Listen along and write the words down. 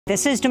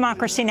This is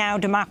Democracy Now!,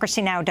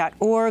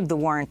 democracynow.org, The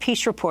War and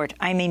Peace Report.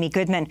 I'm Amy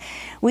Goodman.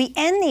 We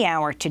end the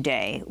hour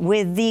today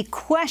with the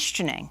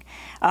questioning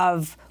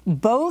of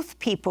both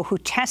people who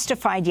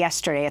testified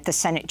yesterday at the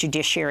Senate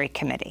Judiciary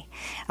Committee.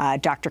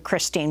 Dr.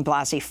 Christine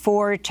Blasey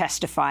Ford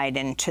testified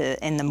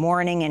in the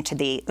morning into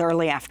the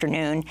early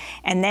afternoon,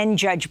 and then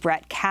Judge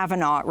Brett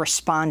Kavanaugh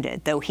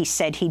responded, though he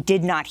said he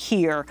did not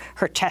hear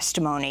her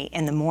testimony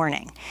in the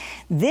morning.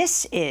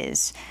 This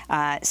is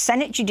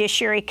Senate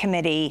Judiciary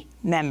Committee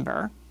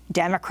member,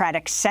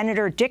 Democratic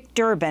Senator Dick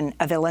Durbin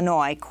of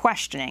Illinois,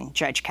 questioning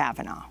Judge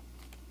Kavanaugh.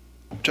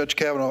 Judge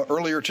Kavanaugh,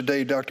 earlier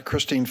today, Dr.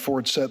 Christine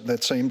Ford sat in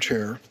that same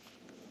chair,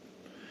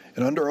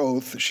 and under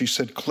oath, she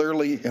said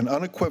clearly and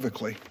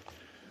unequivocally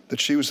that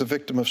she was the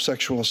victim of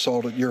sexual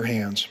assault at your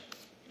hands.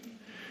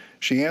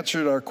 She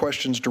answered our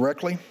questions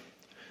directly,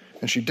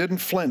 and she didn't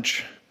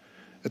flinch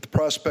at the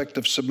prospect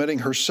of submitting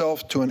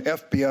herself to an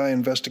FBI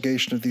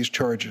investigation of these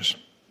charges.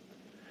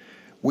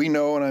 We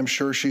know, and I'm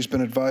sure she's been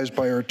advised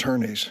by her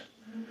attorneys,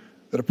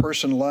 that a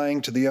person lying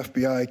to the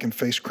FBI can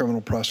face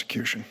criminal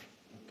prosecution.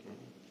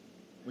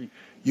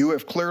 You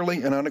have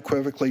clearly and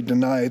unequivocally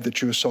denied that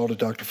you assaulted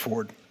Dr.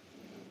 Ford.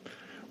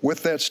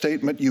 With that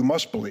statement, you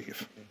must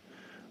believe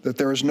that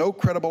there is no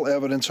credible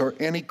evidence or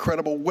any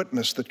credible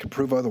witness that could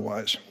prove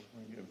otherwise.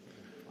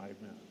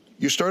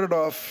 You started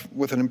off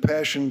with an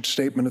impassioned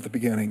statement at the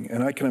beginning,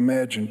 and I can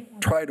imagine,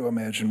 try to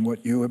imagine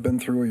what you have been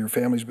through or your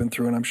family's been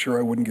through, and I'm sure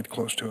I wouldn't get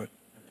close to it.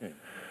 Okay.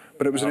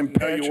 But it was an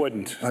impassioned... No, you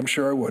wouldn't. I'm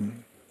sure I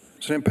wouldn't.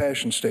 It's an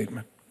impassioned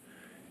statement.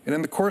 And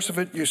in the course of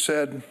it, you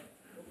said,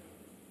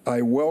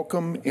 I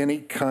welcome any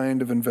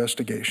kind of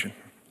investigation.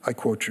 I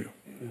quote you.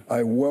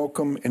 I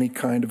welcome any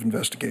kind of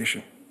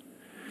investigation.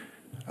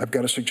 I've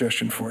got a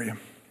suggestion for you.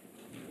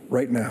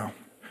 Right now,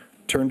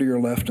 turn to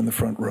your left in the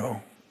front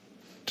row,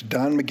 to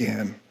Don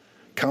McGahn,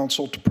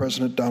 counsel to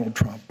President Donald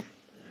Trump.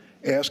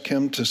 Ask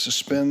him to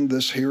suspend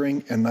this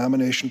hearing and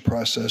nomination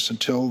process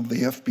until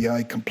the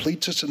FBI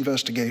completes its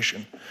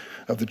investigation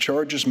of the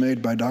charges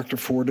made by Dr.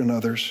 Ford and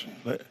others,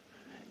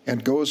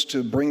 and goes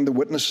to bring the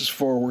witnesses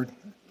forward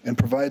and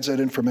provides that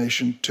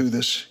information to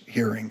this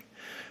hearing.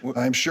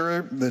 I'm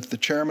sure that the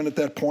chairman at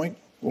that point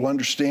will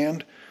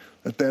understand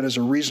that that is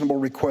a reasonable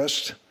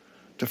request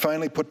to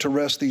finally put to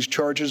rest these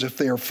charges if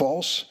they are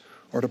false,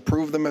 or to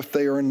prove them if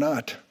they are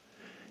not.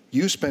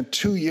 You spent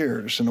 2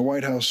 years in the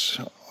White House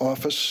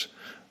office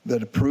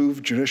that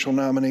approved judicial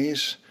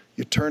nominees.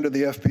 You turned to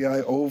the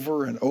FBI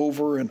over and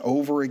over and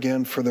over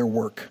again for their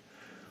work.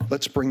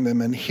 Let's bring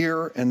them in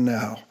here and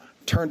now.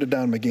 Turn to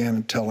Don McGahn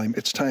and tell him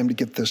it's time to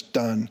get this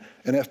done.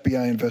 An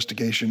FBI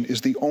investigation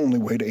is the only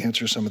way to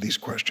answer some of these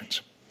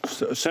questions.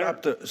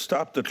 Stop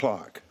the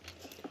clock.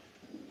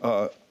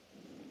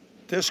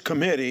 This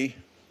committee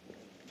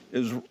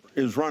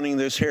is running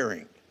this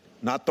hearing,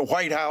 not the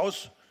White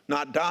House,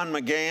 not Don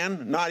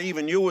McGahn, not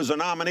even you as a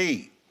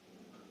nominee.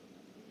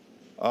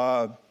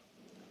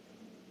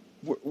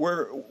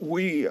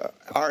 We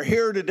are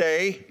here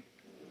today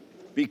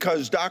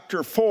because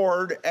Dr.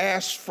 Ford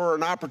asked for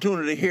an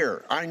opportunity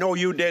here. I know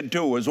you did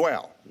too as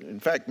well. In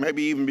fact,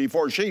 maybe even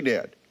before she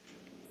did.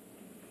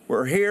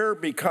 We're here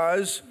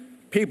because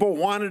people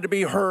wanted to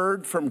be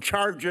heard from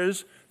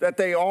charges that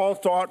they all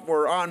thought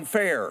were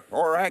unfair,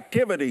 or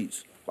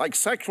activities like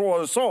sexual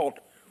assault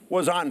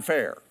was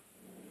unfair.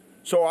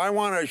 So I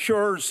want to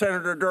assure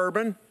Senator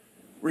Durbin,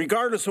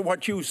 regardless of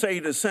what you say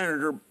to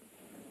Senator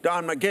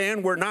Don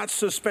McGahn, we're not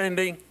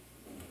suspending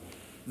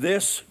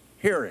this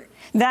hearing.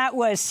 That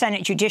was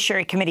Senate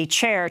Judiciary Committee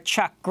Chair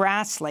Chuck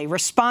Grassley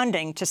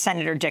responding to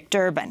Senator Dick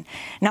Durbin.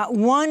 Not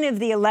one of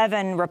the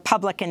 11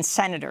 Republican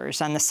senators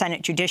on the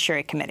Senate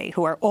Judiciary Committee,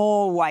 who are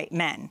all white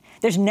men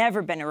 — there's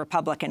never been a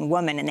Republican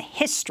woman in the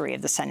history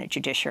of the Senate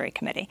Judiciary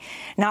Committee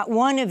 — not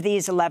one of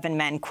these 11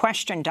 men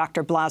questioned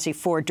Dr. Blasey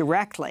Ford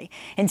directly,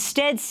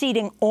 instead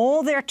ceding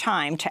all their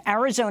time to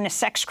Arizona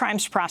sex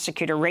crimes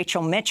prosecutor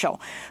Rachel Mitchell,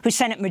 who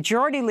Senate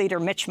Majority Leader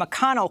Mitch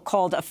McConnell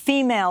called a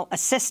female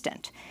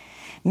assistant.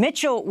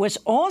 Mitchell was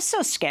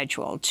also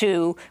scheduled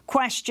to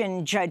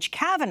question Judge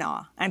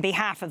Kavanaugh on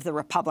behalf of the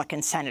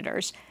Republican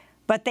senators,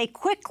 but they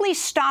quickly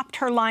stopped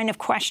her line of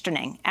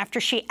questioning after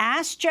she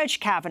asked Judge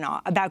Kavanaugh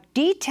about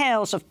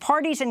details of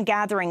parties and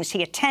gatherings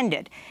he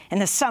attended in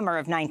the summer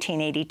of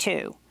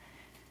 1982.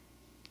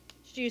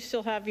 Do you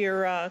still have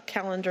your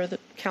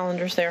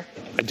calendars there?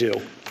 I do.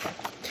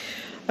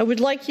 I would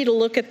like you to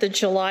look at the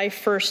July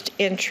 1st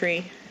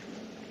entry.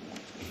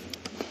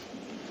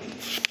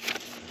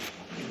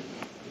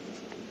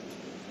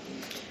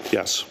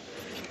 Yes.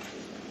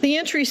 The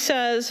entry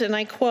says, and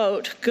I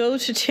quote, "Go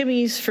to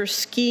Timmy's for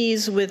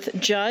skis with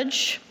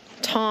Judge,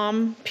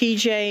 Tom,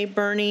 PJ,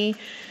 Bernie,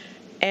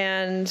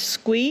 and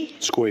Squee."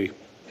 Squee.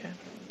 Okay.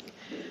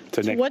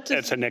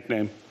 It's a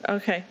nickname.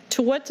 Okay.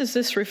 To what does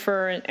this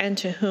refer, and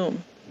to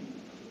whom?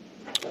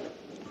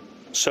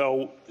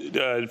 So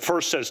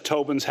first says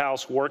Tobin's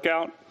House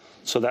workout.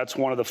 So that's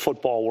one of the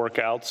football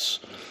workouts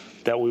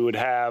that we would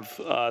have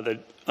that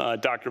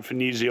Dr.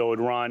 Finizio would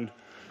run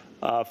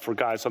for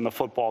guys on the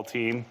football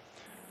team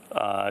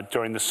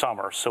during the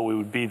summer. So we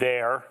would be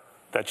there.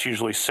 That's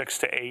usually 6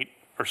 to 8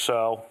 or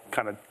so,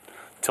 kind of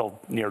till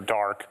near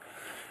dark.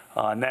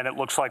 And then it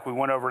looks like we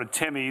went over to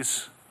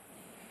Timmy's.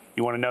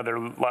 You want to know their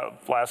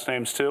last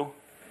names too?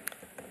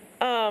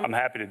 I'm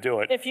happy to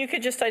do it. If you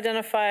could just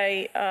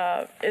identify,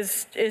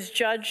 is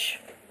Judge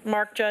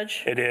Mark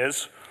Judge? It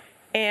is.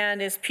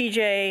 And is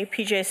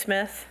PJ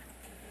Smith?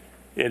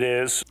 It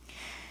is.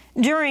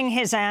 During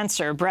his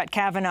answer, Brett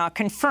Kavanaugh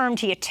confirmed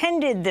he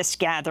attended this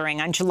gathering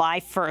on July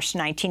 1st,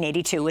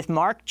 1982, with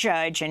Mark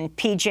Judge and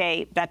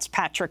PJ, that's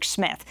Patrick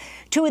Smith,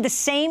 two of the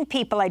same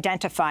people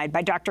identified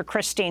by Dr.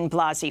 Christine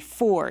Blasey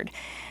Ford.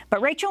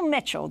 But Rachel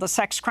Mitchell, the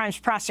sex crimes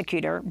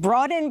prosecutor,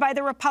 brought in by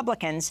the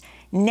Republicans,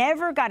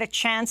 never got a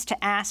chance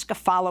to ask a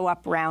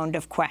follow-up round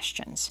of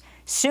questions.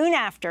 Soon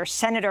after,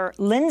 Senator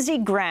Lindsey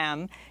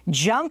Graham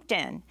jumped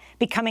in,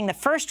 becoming the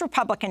first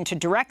Republican to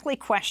directly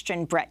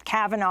question Brett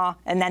Kavanaugh,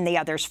 and then the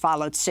others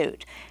followed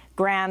suit.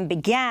 Graham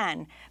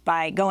began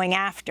by going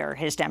after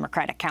his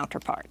Democratic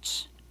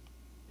counterparts.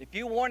 If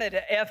you wanted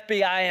an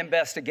FBI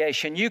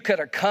investigation, you could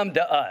have come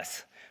to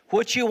us.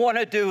 What you want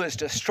to do is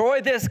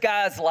destroy this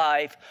guy's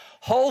life,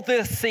 hold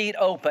this seat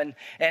open,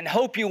 and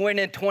hope you win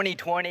in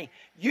 2020.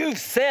 You've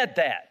said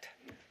that,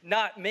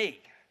 not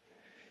me.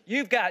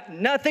 You've got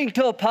nothing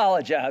to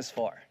apologize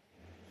for.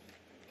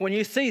 When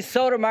you see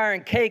Sotomayor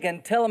and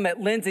Kagan, tell them that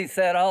Lindsey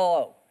said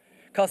hello,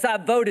 because I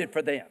voted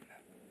for them.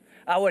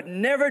 I would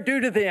never do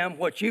to them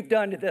what you've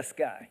done to this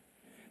guy.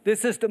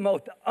 This is the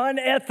most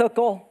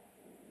unethical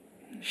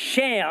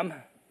sham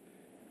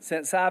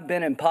since I've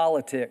been in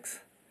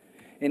politics.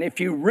 And if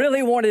you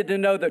really wanted to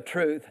know the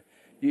truth,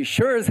 you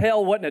sure as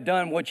hell wouldn't have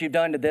done what you've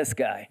done to this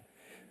guy.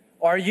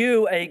 Are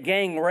you a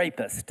gang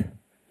rapist?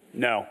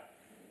 No.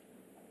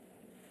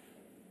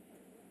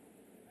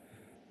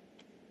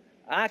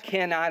 I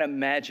cannot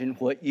imagine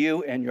what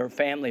you and your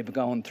family have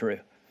gone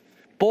through.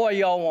 Boy,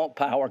 y'all want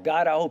power.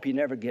 God, I hope you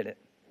never get it.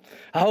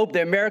 I hope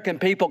the American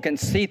people can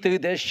see through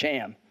this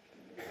sham,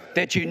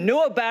 that you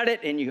knew about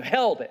it and you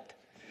held it.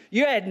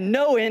 You had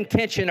no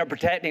intention of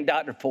protecting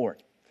Dr.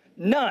 Ford.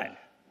 None.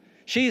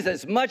 She's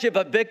as much of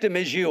a victim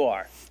as you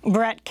are.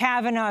 Brett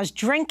Kavanaugh's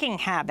drinking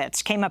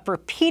habits came up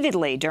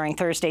repeatedly during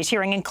Thursday's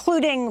hearing,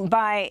 including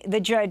by the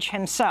judge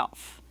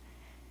himself.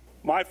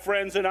 My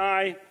friends and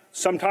I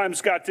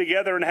sometimes got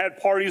together and had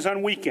parties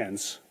on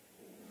weekends.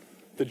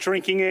 The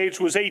drinking age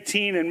was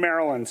 18 in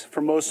Maryland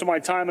for most of my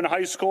time in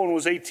high school and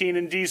was 18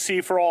 in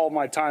D.C. for all of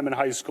my time in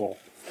high school.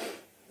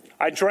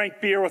 I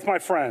drank beer with my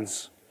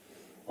friends.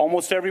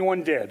 Almost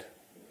everyone did.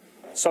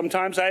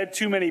 Sometimes I had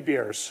too many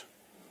beers.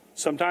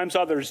 Sometimes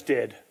others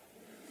did.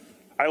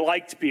 I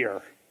liked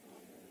beer.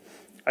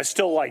 I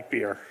still like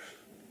beer.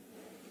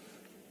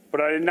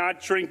 But I did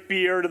not drink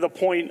beer to the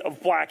point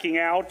of blacking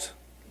out,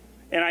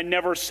 and I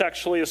never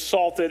sexually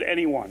assaulted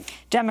anyone.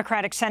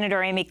 Democratic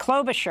Senator Amy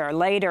Klobuchar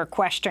later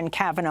questioned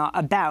Kavanaugh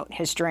about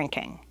his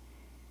drinking.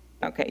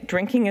 Okay,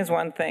 drinking is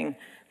one thing,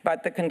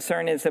 but the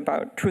concern is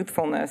about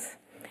truthfulness.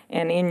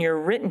 And in your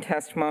written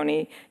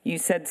testimony, you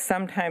said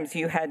sometimes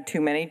you had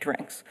too many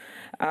drinks.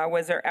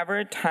 Was there ever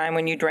a time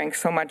when you drank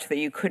so much that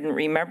you couldn't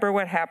remember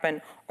what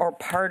happened or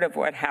part of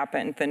what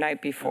happened the night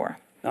before?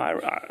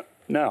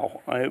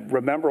 No, I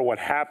remember what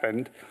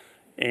happened,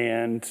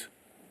 and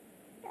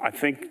I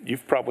think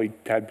you've probably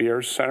had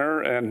beers,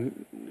 Senator,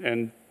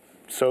 and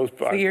so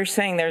you're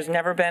saying there's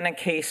never been a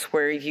case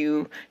where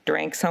you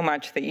drank so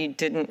much that you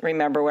didn't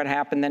remember what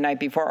happened the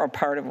night before or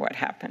part of what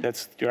happened?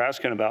 You're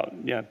asking about,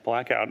 yeah,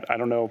 blackout. I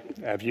don't know.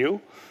 Have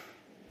you?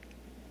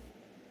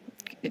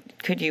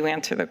 Could you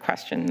answer the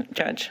question,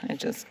 Judge?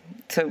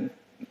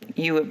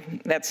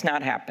 That's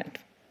not happened.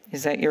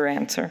 Is that your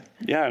answer?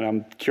 Yeah, and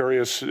I'm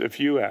curious if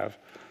you have.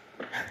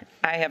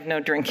 I have no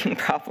drinking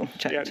problem,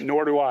 Judge. Yeah,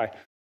 nor do I.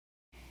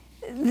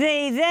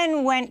 They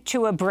then went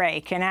to a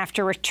break, and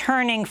after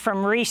returning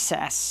from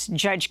recess,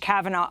 Judge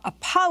Kavanaugh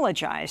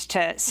apologized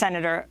to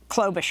Senator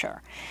Klobuchar.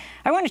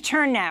 I want to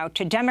turn now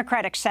to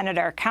Democratic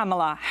Senator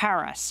Kamala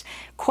Harris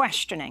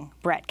questioning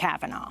Brett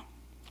Kavanaugh.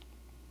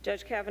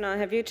 Judge Kavanaugh,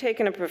 have you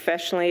taken a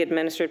professionally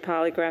administered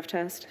polygraph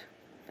test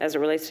as it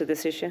relates to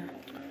this issue?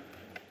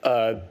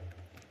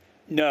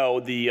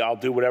 No, I'll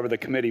do whatever the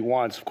committee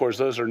wants. Of course,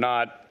 those are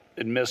not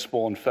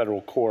admissible in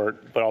federal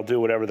court, but I'll do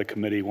whatever the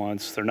committee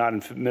wants. They're not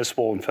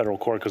admissible in federal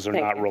court because they're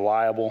not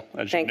reliable,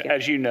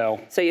 as you know.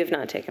 So you've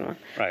not taken one?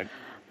 Right.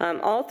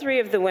 All three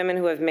of the women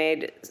who have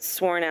made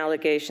sworn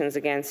allegations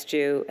against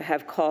you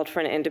have called for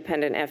an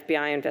independent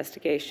FBI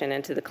investigation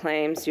into the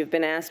claims. You've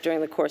been asked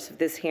during the course of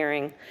this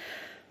hearing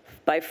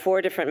by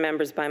 4 different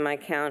members, by my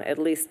count, at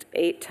least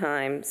 8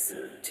 times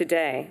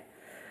today,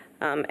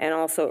 and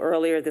also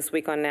earlier this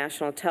week on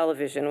national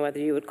television, whether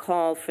you would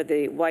call for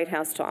the White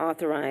House to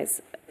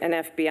authorize an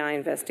FBI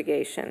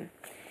investigation.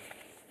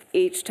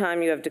 Each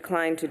time you have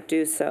declined to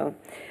do so.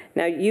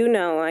 Now, you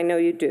know, I know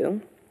you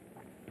do,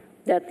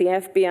 that the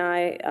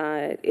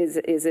FBI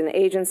is an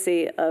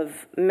agency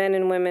of men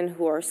and women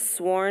who are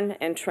sworn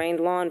and trained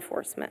law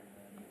enforcement,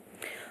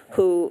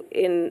 who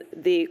in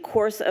the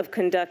course of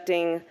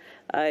conducting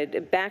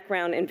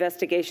background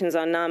investigations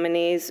on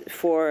nominees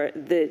for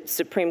the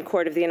Supreme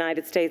Court of the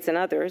United States and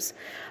others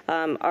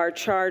are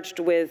charged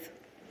with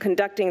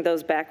conducting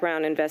those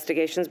background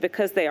investigations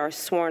because they are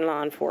sworn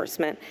law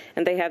enforcement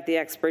and they have the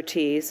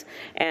expertise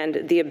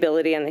and the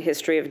ability and the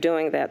history of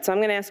doing that. So I'm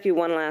going to ask you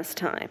one last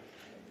time.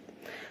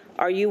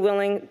 Are you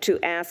willing to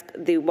ask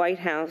the White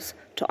House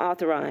to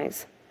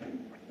authorize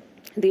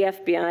the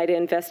FBI to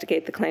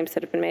investigate the claims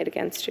that have been made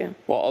against you?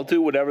 Well, I'll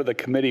do whatever the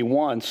committee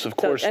wants, of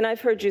course. And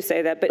I've heard you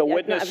say that, but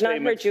I've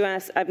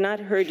not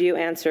heard you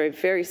answer a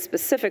very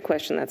specific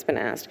question that's been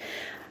asked,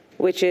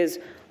 which is,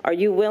 are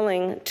you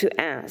willing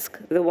to ask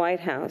the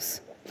White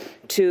House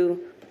to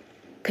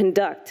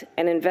conduct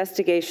an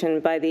investigation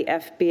by the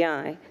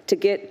FBI to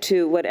get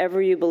to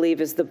whatever you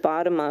believe is the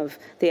bottom of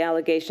the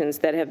allegations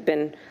that have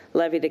been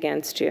levied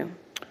against you?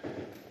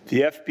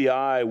 The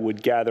FBI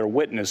would gather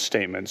witness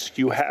statements.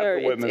 You have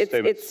the witness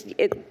statements.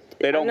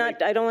 I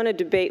don't want to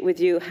debate with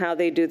you how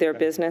they do their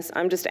business.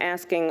 I'm just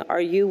asking,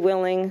 are you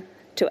willing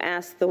to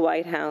ask the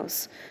White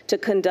House to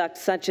conduct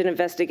such an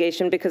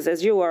investigation? Because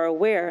as you are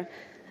aware,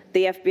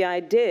 the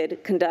FBI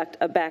did conduct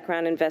a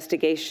background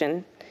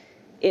investigation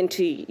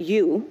into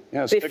you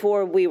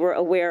before we were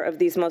aware of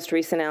these most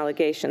recent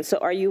allegations. So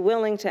are you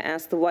willing to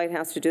ask the White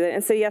House to do that?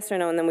 And say yes or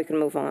no, and then we can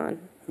move on.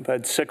 I've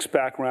had 6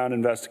 background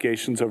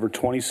investigations over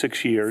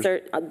 26 years.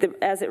 Sir,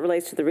 as it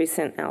relates to the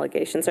recent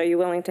allegations, are you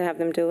willing to have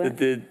them do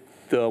it?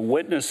 The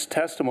witness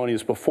testimony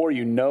is before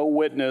you. No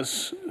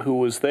witness who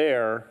was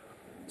there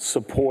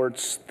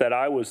supports that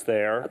I was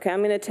there. Okay,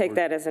 I'm going to take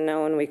that as a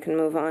no, and we can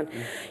move on.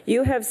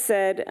 You have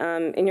said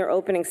in your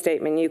opening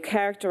statement, you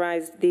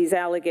characterized these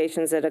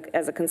allegations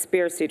as a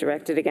conspiracy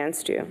directed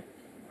against you.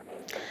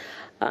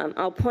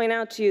 I'll point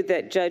out to you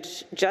that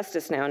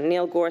Justice now,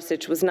 Neil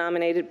Gorsuch, was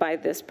nominated by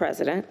this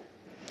president.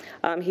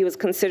 He was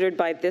considered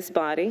by this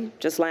body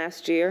just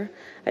last year.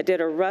 I did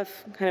a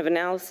rough kind of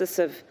analysis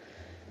of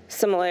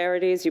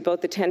similarities. You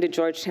both attended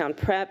Georgetown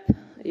Prep.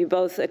 You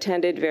both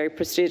attended very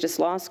prestigious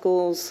law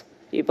schools.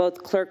 You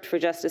both clerked for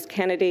Justice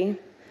Kennedy.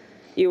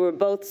 You were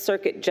both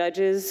circuit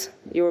judges.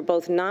 You were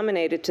both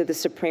nominated to the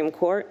Supreme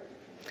Court.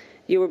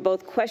 You were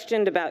both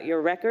questioned about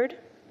your record.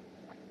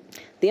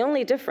 The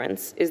only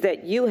difference is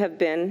that you have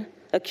been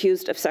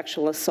accused of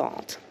sexual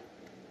assault.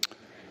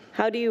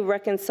 How do you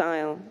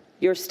reconcile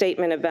your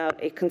statement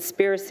about a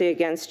conspiracy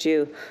against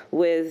you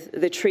with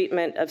the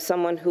treatment of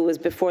someone who was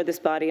before this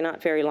body not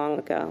very long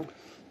ago?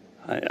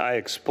 I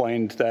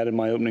explained that in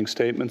my opening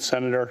statement,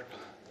 Senator.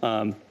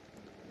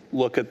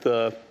 Look at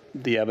the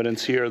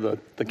evidence here,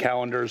 the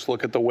calendars,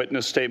 look at the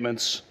witness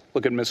statements,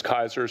 look at Ms.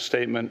 Kaiser's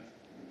statement.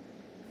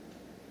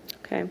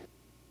 Okay.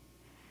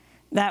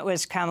 That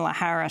was Kamala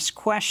Harris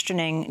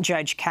questioning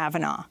Judge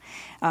Kavanaugh.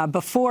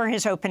 Before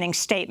his opening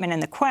statement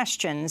and the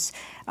questions,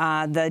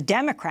 the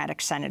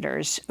Democratic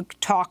senators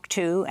talked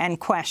to and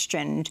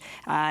questioned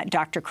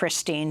Dr.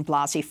 Christine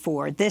Blasey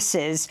Ford. This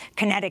is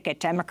Connecticut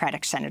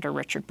Democratic Senator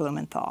Richard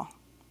Blumenthal.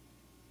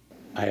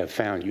 I have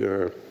found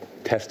your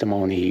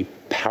testimony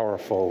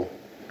powerful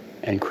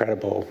and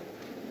credible,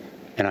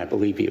 and I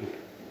believe you.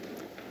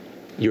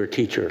 You're a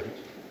teacher,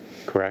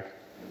 correct?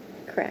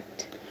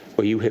 Correct.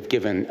 Well, you have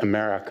given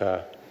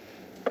America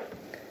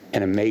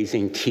an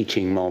amazing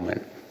teaching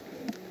moment,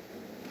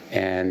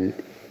 and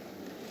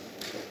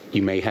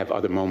you may have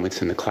other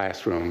moments in the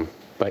classroom,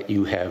 but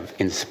you have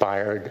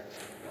inspired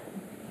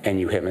and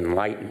you have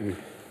enlightened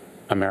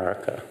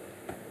America.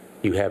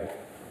 You have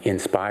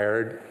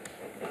inspired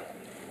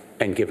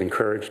and given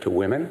courage to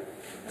women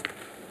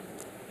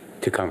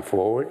to come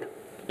forward,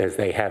 as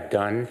they have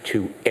done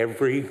to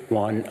every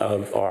one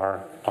of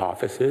our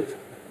offices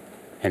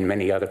and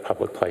many other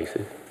public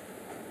places.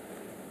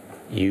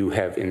 You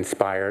have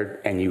inspired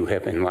and you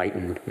have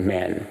enlightened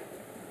men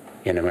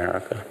in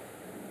America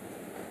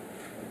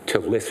to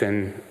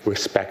listen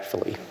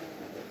respectfully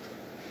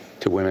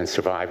to women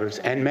survivors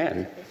and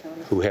men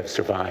who have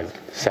survived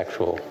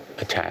sexual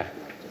attack.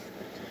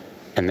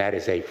 And that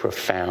is a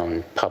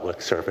profound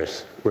public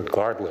service,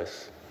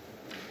 regardless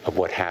of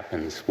what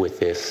happens with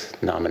this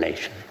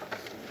nomination.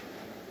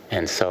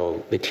 And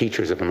so the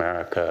teachers of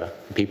America,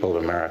 the people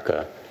of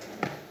America,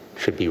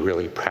 should be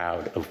really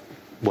proud of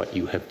what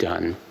you have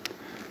done.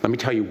 Let me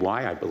tell you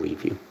why I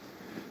believe you.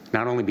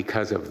 Not only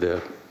because of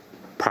the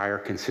prior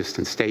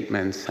consistent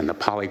statements and the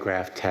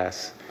polygraph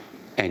tests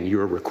and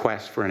your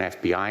request for an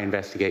FBI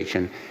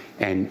investigation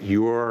and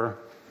your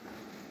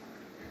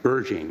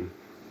urging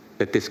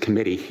that this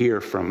committee hear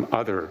from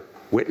other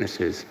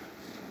witnesses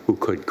who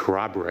could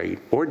corroborate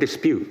or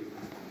dispute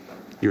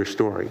your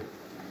story.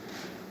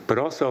 But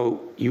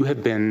also, you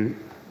have been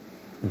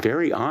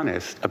very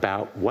honest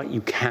about what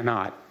you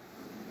cannot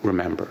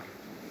remember.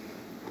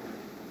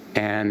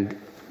 And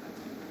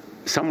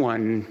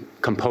someone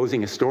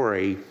composing a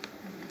story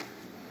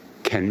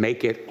can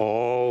make it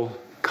all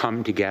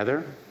come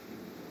together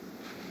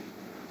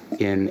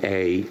in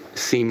a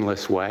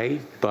seamless way,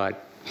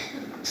 but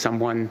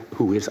someone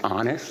who is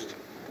honest,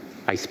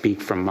 I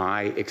speak from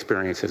my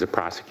experience as a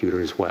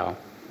prosecutor as well,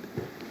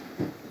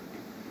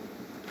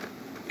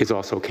 is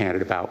also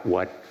candid about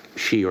what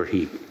she or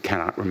he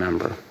cannot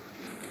remember.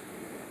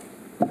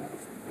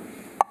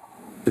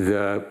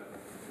 The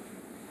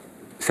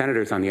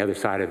senators on the other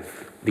side of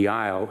the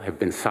aisle have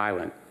been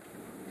silent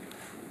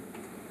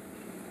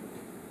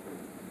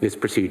this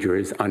procedure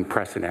is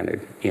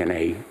unprecedented in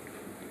a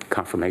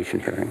confirmation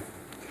hearing.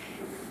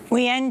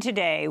 We end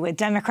today with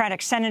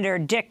Democratic Senator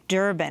Dick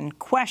Durbin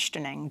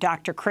questioning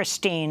Dr.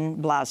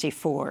 Christine Blasey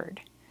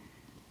Ford.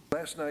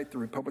 Last night, the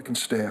Republican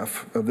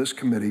staff of this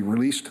committee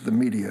released to the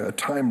media a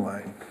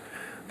timeline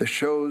that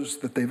shows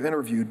that they've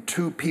interviewed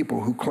 2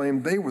 people who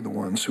claimed they were the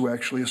ones who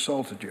actually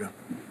assaulted you.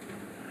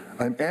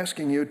 I'm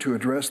asking you to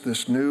address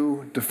this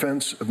new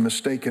defense of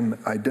mistaken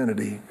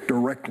identity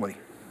directly.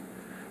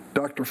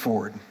 Dr.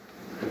 Ford,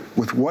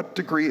 with what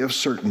degree of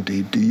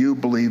certainty do you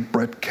believe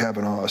Brett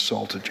Kavanaugh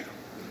assaulted you?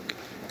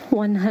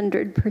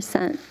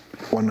 100%.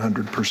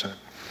 100%.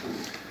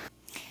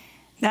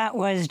 That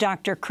was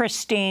Dr.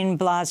 Christine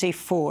Blasey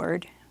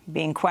Ford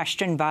being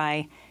questioned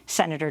by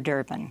Senator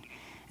Durbin.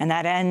 And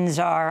that ends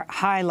our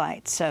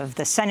highlights of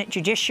the Senate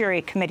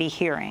Judiciary Committee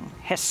hearing.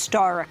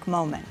 Historic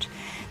moment.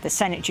 The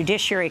Senate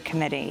Judiciary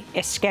Committee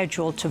is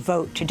scheduled to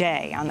vote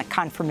today on the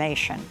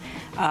confirmation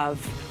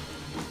of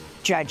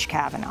Judge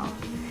Kavanaugh.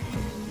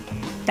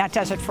 That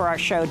does it for our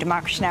show,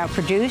 Democracy Now!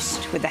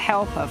 Produced with the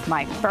help of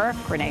Mike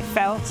Burke, Renee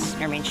Feltz,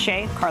 Nermeen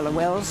Sheikh, Carla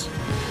Wills.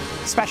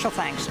 Special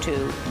thanks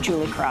to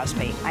Julie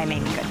Crosby. I'm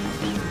Amy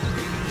Goodman.